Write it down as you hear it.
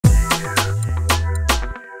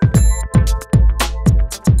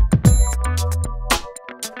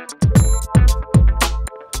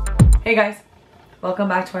Hey guys, welcome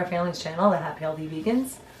back to our family's channel, the Happy Healthy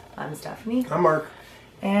Vegans. I'm Stephanie. I'm Mark.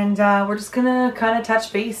 And we're just gonna kind of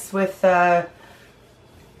touch base with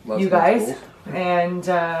you guys and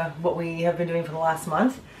what we have been doing for the last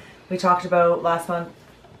month. We talked about last month,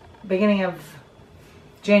 beginning of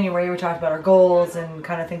January, we talked about our goals and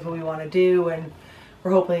kind of things what we want to do, and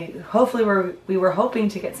we're hopefully we were hoping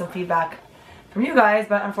to get some feedback from you guys,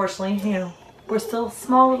 but unfortunately, you know, we're still a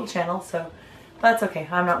small little channel, so that's okay.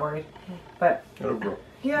 I'm not worried. But it'll grow.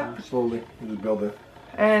 Yeah. Slowly, you just build it.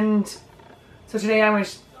 And so today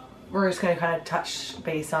we're just going to kind of touch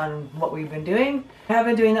base on what we've been doing. I have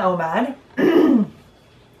been doing the OMAD,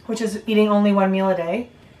 which is eating only one meal a day.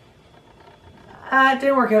 It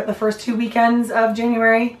didn't work out the first 2 weekends of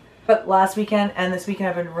January, but last weekend and this weekend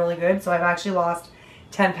have been really good. So I've actually lost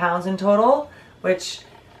 10 pounds in total, which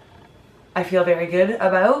I feel very good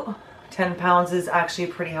about. 10 pounds is actually a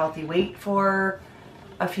pretty healthy weight for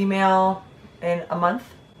a female in a month.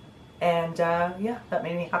 And yeah, that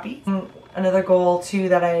made me happy. Another goal too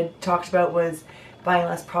that I had talked about was buying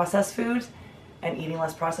less processed food and eating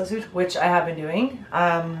less processed food, which I have been doing.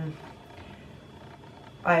 I've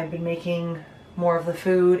been making more of the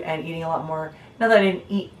food and eating a lot more. Not that I didn't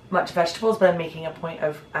eat much vegetables, but I'm making a point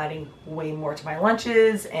of adding way more to my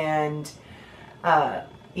lunches and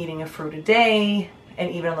eating a fruit a day.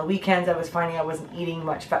 And even on the weekends, I was finding I wasn't eating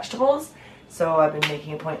much vegetables. So I've been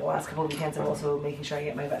making a point the last couple of weekends of also making sure I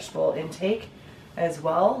get my vegetable intake as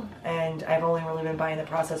well. And I've only really been buying the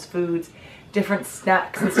processed foods, different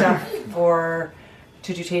snacks and stuff to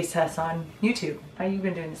do taste tests on YouTube. How you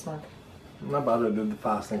been doing this month? Not bad. I did the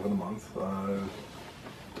fasting for the month.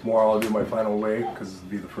 Tomorrow I'll do my final weigh because it'll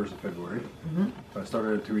be the 1st of February. I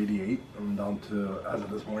started at 288. I'm down to, as of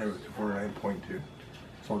this morning, it was 249.2.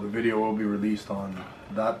 So the video will be released on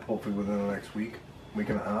that hopefully within the next week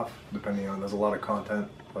and a half, depending on, there's a lot of content,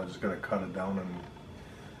 so I just gotta cut it down, and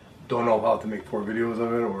don't know how to make 4 videos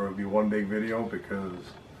of it, or it'll be one big video because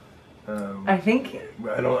I think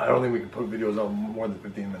I don't think we can put videos out more than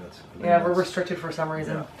 15 minutes. Yeah, we're restricted for some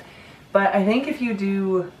reason. Yeah. But I think if you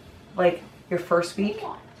do like your first week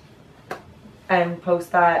and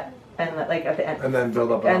post that and like at the end, and then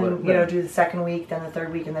build up and you know, do the second week, then the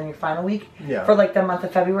third week, and then your final week, yeah, for like the month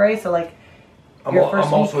of February. So like I'm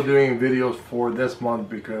also doing videos for this month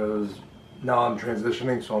because now I'm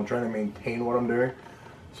transitioning, so I'm trying to maintain what I'm doing.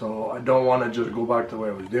 So I don't want to just go back to the way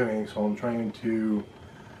I was doing, so I'm trying to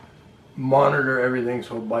monitor everything.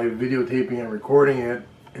 So by videotaping and recording it,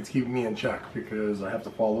 it's keeping me in check because I have to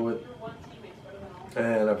follow it,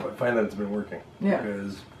 and I find that it's been working. Yeah.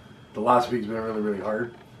 Because the last week's been really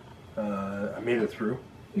hard. I made it through.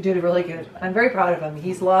 You did really good. I'm very proud of him.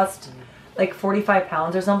 He's lost like 45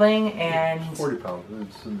 pounds or something, and 40 pounds.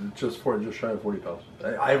 It's just shy of 40 pounds.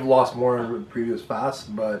 I've lost more in previous fasts,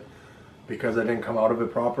 but because I didn't come out of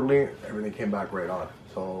it properly, everything came back right on.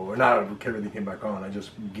 So not everything came back on. I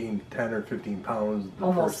just gained 10 or 15 pounds the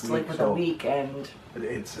almost first like week. with so a week, and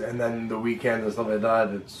then the weekends and stuff like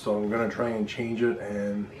that. So I'm gonna try and change it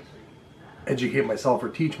and educate myself or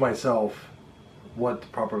teach myself what to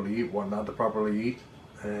properly eat, what not to properly eat,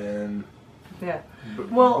 and yeah,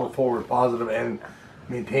 go forward positive and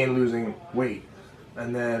maintain losing weight.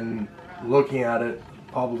 And then looking at it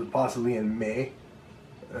possibly in May,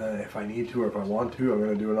 if I need to or if I want to, I'm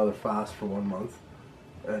going to do another fast for 1 month,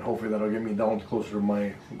 and hopefully that'll get me down closer to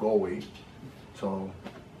my goal weight. So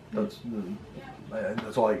that's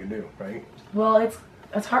all I can do, right? Well,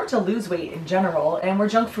 it's hard to lose weight in general, and we're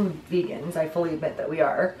junk food vegans. I fully admit that we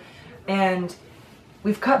are, and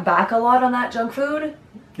we've cut back a lot on that junk food.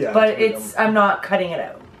 Yeah, but I'm not cutting it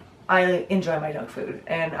out. I enjoy my junk food,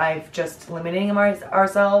 and I've just limiting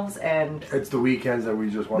ourselves. And it's the weekends that we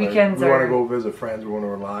just want to. We want to go visit friends. We want to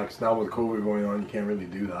relax. Now with COVID going on, you can't really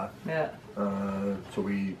do that. Yeah. So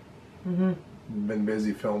we been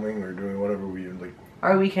busy filming or doing whatever we like.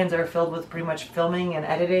 Our weekends are filled with pretty much filming and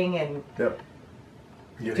editing and. Yep.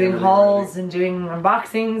 Doing hauls and doing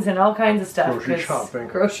unboxings and all kinds of stuff. Grocery shopping.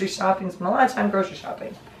 Grocery shopping. Spend a lot of time grocery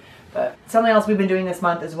shopping. But something else we've been doing this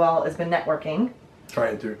month as well has been networking.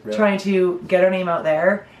 Trying to get our name out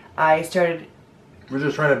there. We're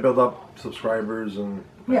just trying to build up subscribers and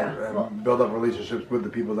build up relationships with the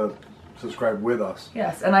people that subscribe with us.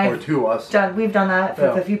 Yes, and we've done that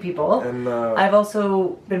with a few people. And I've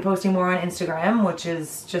also been posting more on Instagram, which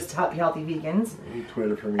is just Happy Healthy Vegans.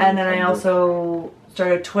 Twitter for me. And then I also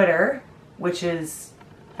started Twitter, which is,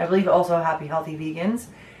 I believe, also Happy Healthy Vegans.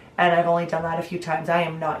 And I've only done that a few times. I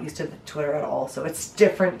am not used to Twitter at all, so it's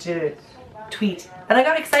different to tweet. And I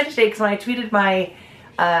got excited today because when I tweeted my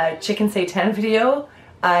Chicken Say 10 video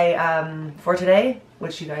for today,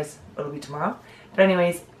 which you guys, it'll be tomorrow. But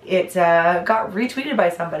anyways, it got retweeted by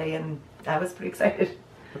somebody, and I was pretty excited.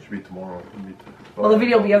 That should be tomorrow. Well, the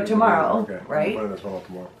video will be out tomorrow, okay. right? I'm putting this one out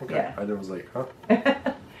tomorrow. Okay. Yeah. I was like, huh?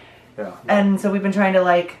 Yeah. And so we've been trying to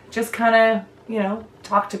like just kind of, you know,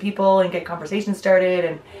 talk to people and get conversations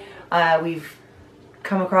started, and we've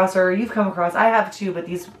come across, or you've come across, I have too, but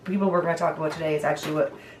these people we're going to talk about today is actually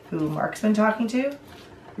who Mark's been talking to.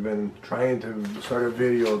 We've been trying to start a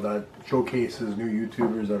video that showcases new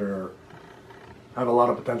YouTubers that have a lot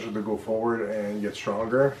of potential to go forward and get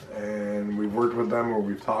stronger, and we've worked with them or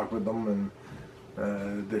we've talked with them,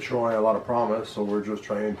 and they're showing a lot of promise, so we're just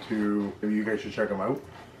trying to, maybe you guys should check them out.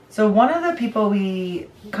 So one of the people we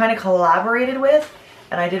kind of collaborated with,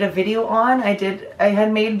 and I did a video on, I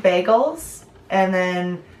had made bagels, and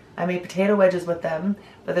then I made potato wedges with them,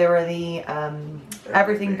 but they were the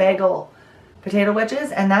everything bagel potato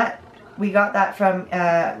wedges, and that we got that from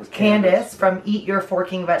Candace from Eat Your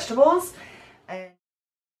Forking Vegetables. And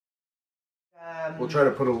we'll try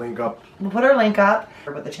to put a link up. We'll put our link up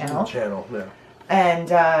with the channel. Yeah. And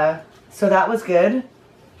so that was good.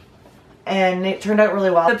 And it turned out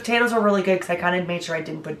really well. The potatoes were really good because I kind of made sure I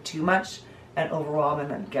didn't put too much and overwhelm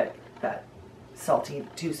them and get that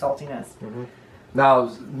saltiness. Mm-hmm.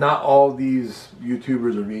 Now, not all these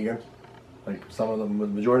YouTubers are vegan. Like some of them, the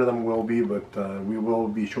majority of them will be, but we will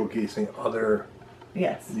be showcasing other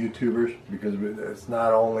YouTubers, because it's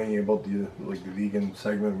not only about the vegan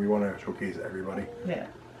segment. We want to showcase everybody. Yeah.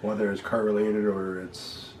 Whether it's car related or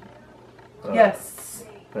it's yes.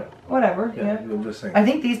 Yeah. Whatever. Yeah. I'm just saying. I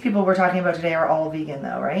think these people we're talking about today are all vegan,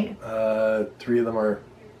 though, right? 3 of them are.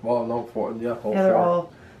 Well, no, 4. Yeah, all they're 4.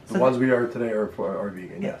 all. The ones we are today are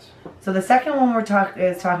vegan. Yes. So the second one we're talking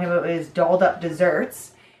about is Dolled Up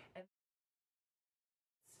Desserts,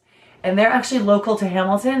 and they're actually local to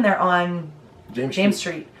Hamilton. They're on James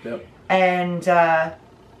Street. Yep. And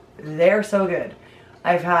they're so good.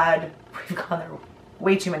 We've gone there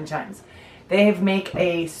way too many times. They make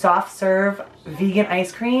a soft serve vegan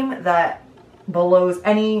ice cream that blows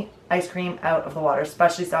any ice cream out of the water,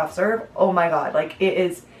 especially soft serve. Oh my god, like it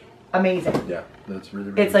is amazing. Yeah, that's really,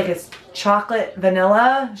 really it's like a chocolate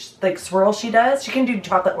vanilla like swirl she does. She can do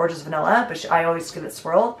chocolate or just vanilla, but I always get it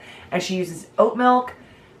swirled. And she uses oat milk.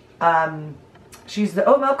 She uses the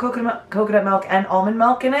oat milk, coconut milk, and almond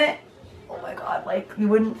milk in it. Oh my god, like you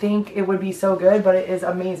wouldn't think it would be so good, but it is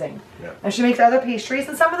amazing. Yeah. And she makes other pastries,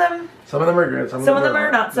 and some of them are good. Some of them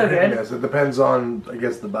are not so good. Yes, it depends on, I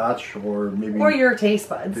guess, the batch or maybe your taste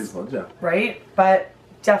buds. Taste buds, yeah. Right, but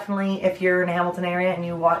definitely if you're in the Hamilton area and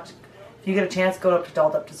if you get a chance, go up to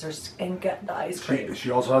Dolled Up Desserts and get the ice cream.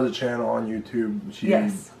 She also has a channel on YouTube.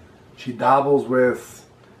 She dabbles with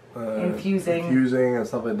infusing and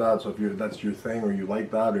stuff like that. So if that's your thing, or you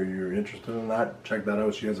like that, or you're interested in that, check that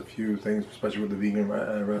out. She has a few things, especially with the vegan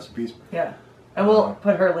recipes. Yeah, and we'll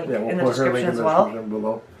put her link in the description as well.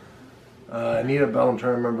 Below. Anita Bell. I'm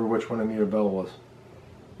trying to remember which one Anita Bell was.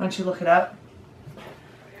 Why don't you look it up?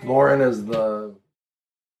 Lauren is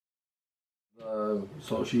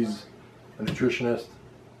so she's a nutritionist.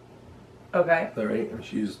 Okay. Right, and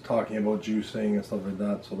she's talking about juicing and stuff like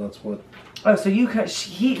that. So that's what. Oh, so you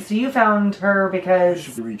found her because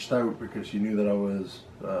she reached out because she knew that I was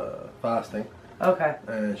fasting. Okay.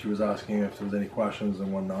 And she was asking if there was any questions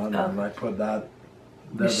and whatnot, and I put that.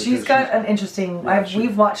 She's got an interesting.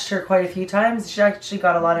 We've watched her quite a few times. She actually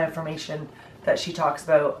got a lot of information that she talks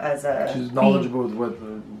about as she's knowledgeable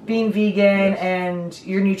with being vegan and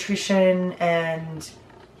your nutrition and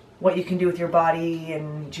what you can do with your body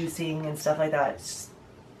and juicing and stuff like that. She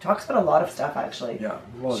talks about a lot of stuff, actually. Yeah.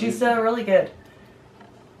 Well, she's really good.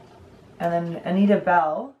 And then Anita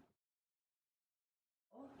Bell.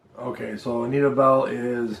 Okay, so Anita Bell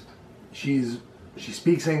she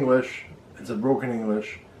speaks English. It's a broken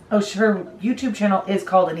English. Oh, her YouTube channel is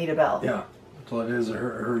called Anita Bell. Yeah, so it is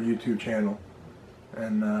her YouTube channel.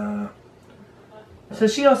 And so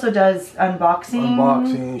she also does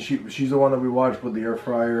unboxing. She's the one that we watched with the air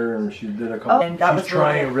fryer, and she did a couple. And that she's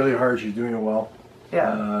trying really hard. She's doing it well.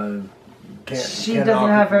 Yeah. She doesn't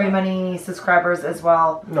have very many subscribers as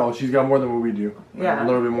well. No, she's got more than what we do. Yeah. A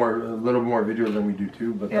little bit more videos than we do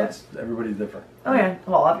too, but everybody's different. Oh yeah.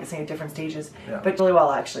 Well, obviously at different stages. Yeah. But really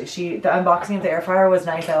well actually. The unboxing of the air fryer was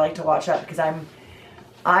nice. I like to watch that because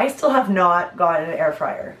I still have not gotten an air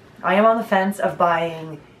fryer. I am on the fence of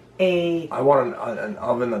buying I want an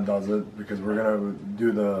oven that does it, because we're gonna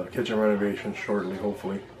do the kitchen renovation shortly,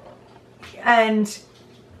 hopefully. And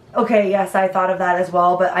okay, yes, I thought of that as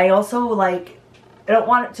well, but I also I don't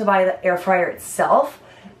want to buy the air fryer itself.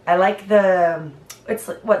 I like the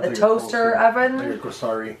toaster oven. Like a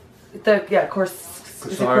Cosari. Cosari.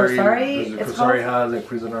 Cosari has and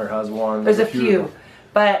Cuisinart has one. There's a few.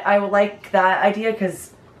 But I would like that idea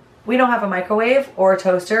because we don't have a microwave or a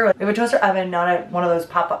toaster. We have a toaster oven, not one of those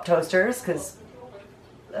pop-up toasters, because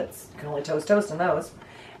you can only toast in those.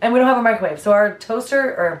 And we don't have a microwave. So our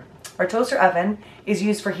toaster oven is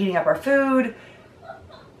used for heating up our food,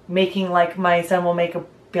 making, like, my son will make a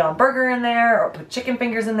Beyond Burger in there or put chicken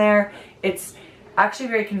fingers in there. It's actually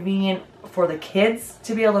very convenient for the kids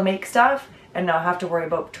to be able to make stuff and not have to worry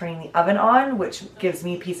about turning the oven on, which gives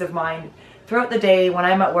me peace of mind throughout the day when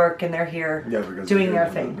I'm at work and they're here doing their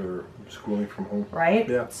thing. They're schooling from home. Right?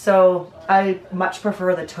 Yeah. So I much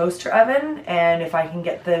prefer the toaster oven, and if I can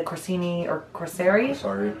get the Corsini or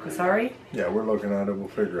Corsari. Yeah, we're looking at it. We'll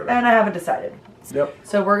figure it out. And I haven't decided. Yep.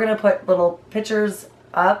 So we're going to put little pictures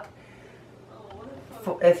up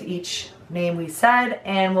with each name we said,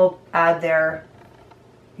 and we'll add their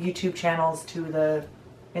YouTube channels to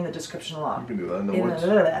in the description below. You can do that. In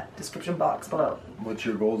the description box below. What's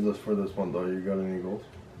your goals for this one, though? You got any goals?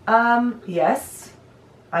 Yes.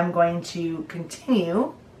 I'm going to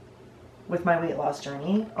continue with my weight loss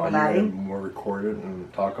journey. Are you going to more record it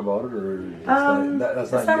and talk about it, or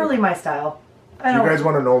that's not really my style. If you guys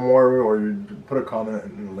want to know more, or you put a comment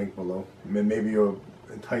in the link below. Maybe you'll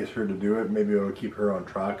entice her to do it. Maybe it'll keep her on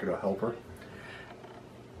track. It'll help her.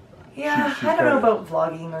 Yeah, I don't know about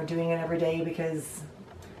vlogging or doing it every day, because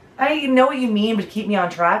I know what you mean, but keep me on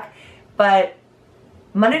track. But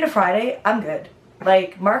Monday to Friday, I'm good.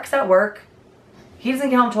 Like, Mark's at work. He doesn't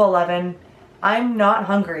get home till 11. I'm not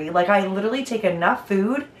hungry. Like, I literally take enough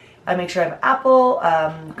food. I make sure I have an apple,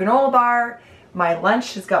 granola bar. My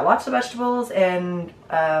lunch has got lots of vegetables and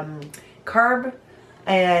carb.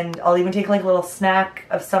 And I'll even take, like, a little snack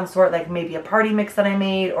of some sort, like maybe a party mix that I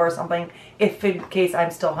made or something, if in case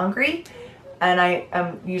I'm still hungry. And I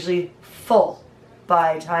am usually full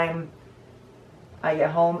by the time I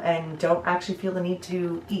get home and don't actually feel the need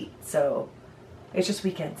to eat. So it's just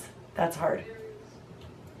weekends. That's hard.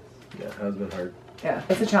 Yeah, it has been hard. Yeah,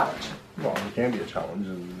 it's a challenge. Well, it can be a challenge,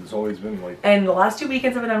 and it's always been like... And the last 2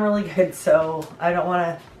 weekends have been done really good, so I don't want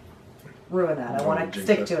to ruin that. I want to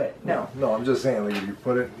stick to it. No. No, I'm just saying, like, if you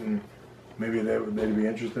put it and maybe they'd be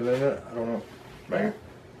interested in it, I don't know. Right?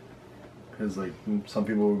 Because, like, some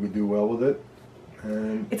people would do well with it.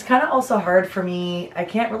 And it's kind of also hard for me. I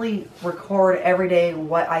can't really record every day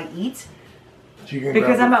what I eat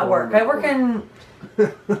because I'm at work. I work in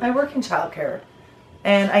childcare.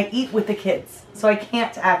 And I eat with the kids, so I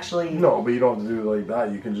can't actually... No, but you don't have to do it like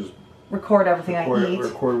that. You can just... record everything I eat.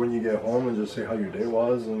 Record when you get home and just say how your day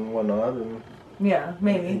was and whatnot. And yeah,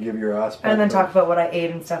 maybe. And give your aspect. And then talk about what I ate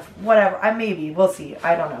and stuff. Whatever. Maybe. We'll see.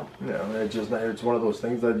 I don't know. Yeah, it's one of those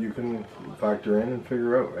things that you can factor in and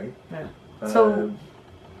figure out, right? Yeah. So,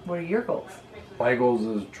 what are your goals? My goals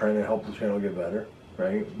is trying to help the channel get better,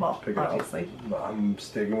 right? Well, obviously. I'm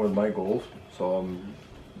sticking with my goals, so I'm...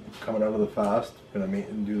 coming out of the fast, gonna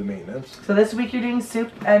do the maintenance. So this week you're doing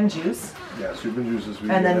soup and juice. Yeah, soup and juice this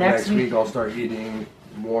week. And then next week I'll start eating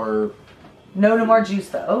more. No more juice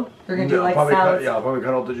though. You're gonna do like salads. I'll probably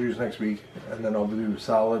cut out the juice next week, and then I'll do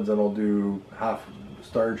salads, and I'll do half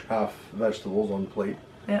starch, half vegetables on the plate.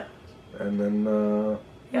 Yeah. And then.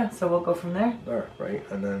 Yeah, so we'll go from there. There, right,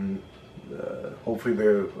 and then hopefully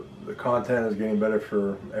the content is getting better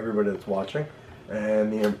for everybody that's watching.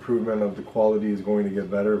 And the improvement of the quality is going to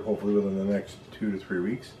get better, hopefully within the next 2 to 3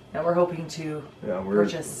 weeks. And we're hoping to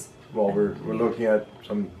purchase. Well, we're looking at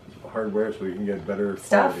some hardware so we can get better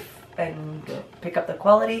stuff quality. And pick up the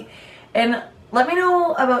quality. And let me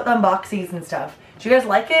know about the unboxings and stuff. Do you guys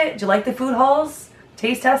like it? Do you like the food hauls?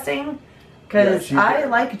 Taste testing? Because I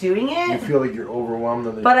like doing it. You feel like you're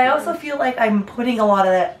overwhelmed. But I also feel like I'm putting a lot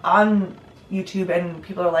of that on YouTube, and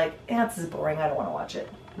people are like, this is boring. I don't want to watch it.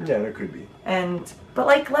 Yeah, it could be. But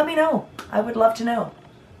like, let me know. I would love to know.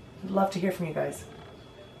 I'd love to hear from you guys.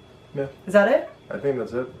 Yeah. Is that it? I think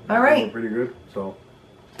that's it. All right. Pretty good. So,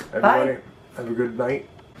 everybody, have a good night.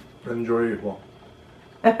 Enjoy. Well,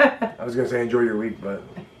 I was gonna say enjoy your week, but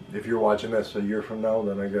if you're watching this a year from now,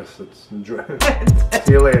 then I guess it's enjoy.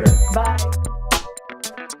 See you later. Bye.